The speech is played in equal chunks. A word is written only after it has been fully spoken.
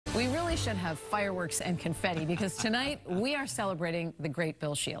We really should have fireworks and confetti because tonight we are celebrating the great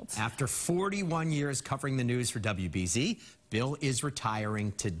Bill Shields. After 41 years covering the news for WBZ, Bill is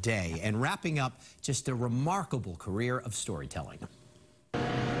retiring today and wrapping up just a remarkable career of storytelling.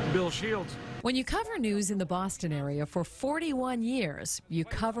 Bill Shields. When you cover news in the Boston area for 41 years, you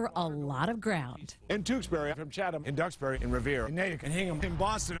cover a lot of ground. In Tewksbury, from Chatham, in Duxbury, in Revere, in Natick, in Hingham, in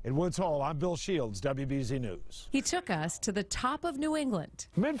Boston, in Woods Hole, I'm Bill Shields, WBZ News. He took us to the top of New England.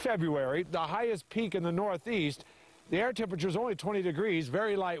 Mid-February, the highest peak in the Northeast, the air temperature is only 20 degrees,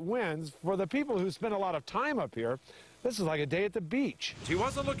 very light winds. For the people who spend a lot of time up here, this is like a day at the beach. He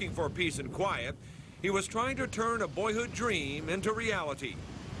wasn't looking for peace and quiet. He was trying to turn a boyhood dream into reality.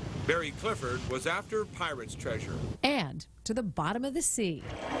 Barry Clifford was after pirates' treasure. And to the bottom of the sea.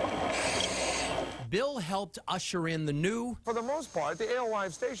 Bill helped usher in the new... For the most part, the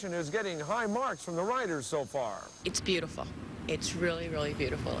Alewife station is getting high marks from the riders so far. It's beautiful. It's really, really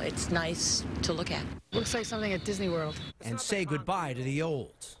beautiful. It's nice to look at. Looks like something at Disney World. And say goodbye to the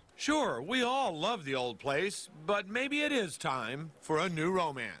old. Sure, we all love the old place, but maybe it is time for a new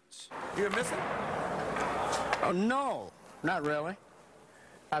romance. You miss it? Oh, no, not really.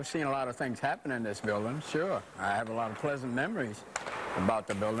 I've seen a lot of things happen in this building, sure. I have a lot of pleasant memories about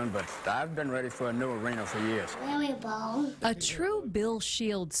the building, but I've been ready for a new arena for years. A true Bill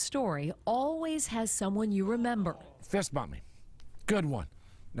Shields story always has someone you remember. Fist bump me. Good one.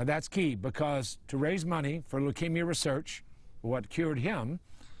 Now that's key, because to raise money for leukemia research, what cured him,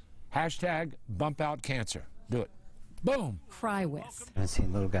 hashtag bump out cancer. Do it. Boom. Cry with. I haven't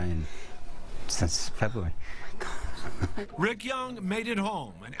seen little guy since February. Rick Young made it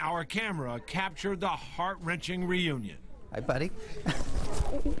home, and our camera captured the heart-wrenching reunion. Hi, buddy.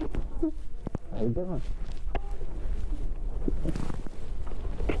 How you doing?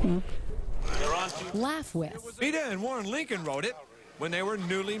 Laugh with. Rita and Warren Lincoln wrote it when they were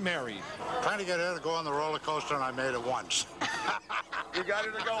newly married. Trying to get her to go on the roller coaster, and I made it once. You got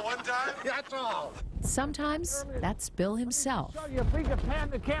her to go one time? That's all. Sometimes that's Bill himself. So if we could pan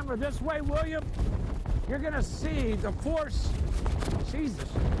the camera this way, William, you're going to see the force. Jesus.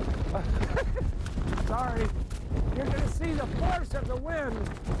 Sorry. You're going to see the force of the wind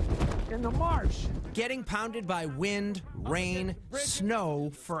in the marsh. Getting pounded by wind, rain,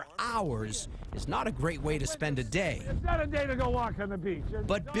 snow for hours is not a great way to spend a day. It's not a day to go walk on the beach.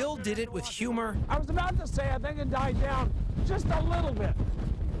 But Bill did it with humor. I was about to say, I think it died down just a little bit.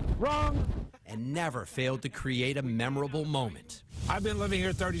 Wrong. And never failed to create a memorable moment. I've been living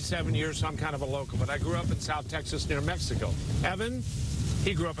here 37 years, so I'm kind of a local, but I grew up in South Texas near Mexico. Evan,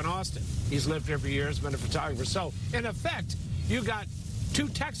 he grew up in Austin. He's lived here for years, been a photographer. So, in effect, you got two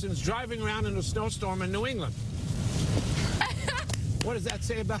Texans driving around in a snowstorm in New England. What does that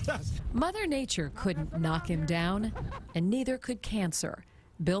say about us? Mother Nature couldn't knock him down, and neither could cancer.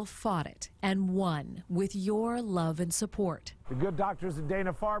 Bill fought it and won with your love and support. The good doctors at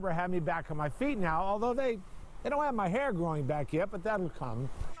Dana-Farber have me back on my feet now, although they don't have my hair growing back yet, but that'll come.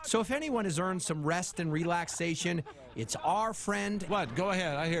 So if anyone has earned some rest and relaxation, it's our friend. What? Go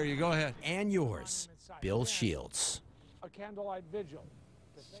ahead. I hear you. Go ahead. And yours, Bill Shields. A candlelight vigil.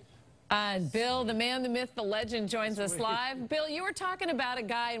 And Bill, the man, the myth, the legend, joins us live. Bill, you were talking about a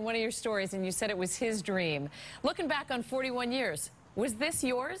guy in one of your stories, and you said it was his dream. Looking back on 41 years, was this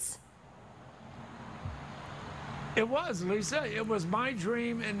yours? It was, Lisa. It was my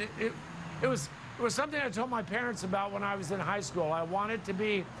dream, and it was something I told my parents about when I was in high school. I wanted to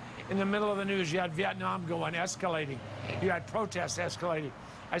be in the middle of the news. You had Vietnam going, escalating. You had protests escalating.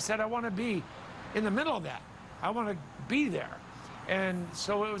 I said, I want to be in the middle of that. I want to be there. And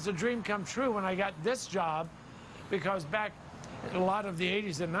so it was a dream come true when I got this job, because back in a lot of the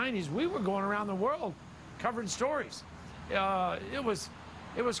 80s and 90s, we were going around the world covering stories. It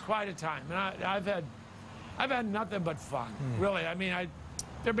was quite a time, and I've had nothing but fun, really. I mean,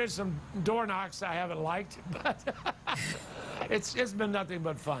 there've been some door knocks I haven't liked, but it's been nothing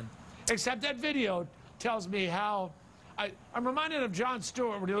but fun. Except that video tells me how I'm reminded of Jon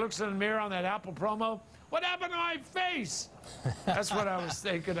Stewart when he looks in the mirror on that Apple promo. What happened to my face? That's what I was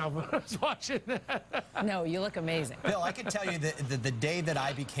thinking of when I was watching that. No, you look amazing. Bill, I can tell you that the day that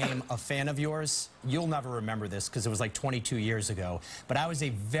I became a fan of yours, you'll never remember this because it was like 22 years ago, but I was a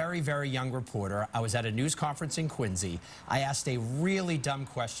very, very young reporter. I was at a news conference in Quincy. I asked a really dumb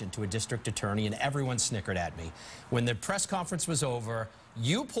question to a district attorney, and everyone snickered at me. When the press conference was over,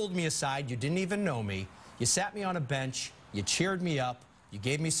 you pulled me aside. You didn't even know me. You sat me on a bench. You cheered me up. You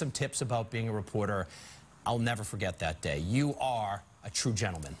gave me some tips about being a reporter. I'll never forget that day. You are a true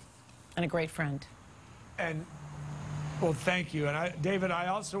gentleman. And a great friend. And, well, thank you. And David, I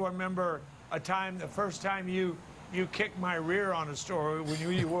also remember a time, the first time you you kicked my rear on a story when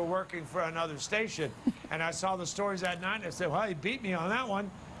you were working for another station. And I saw the stories that night, and I said, well, he beat me on that one.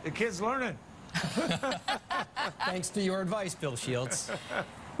 The kid's learning. Thanks to your advice, Bill Shields.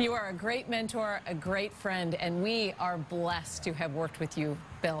 You are a great mentor, a great friend, and we are blessed to have worked with you,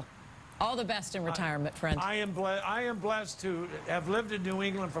 Bill. All the best in retirement, friend. I am blessed to have lived in New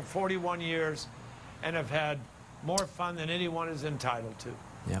England for 41 years and have had more fun than anyone is entitled to.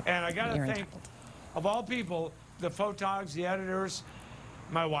 Yep. And I got to You're thank, entitled. of all people, the photogs, the editors,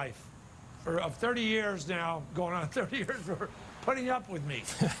 my wife, of 30 years now, going on 30 years, for putting up with me,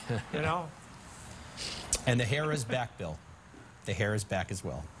 you know? And the hair is back, Bill. The hair is back as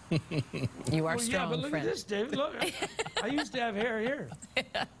well. You are Well, strong, yeah, but look friend. at this, David. Look, I used to have hair here.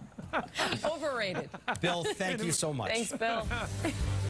 Overrated. Bill, thank you so much. Thanks, Bill.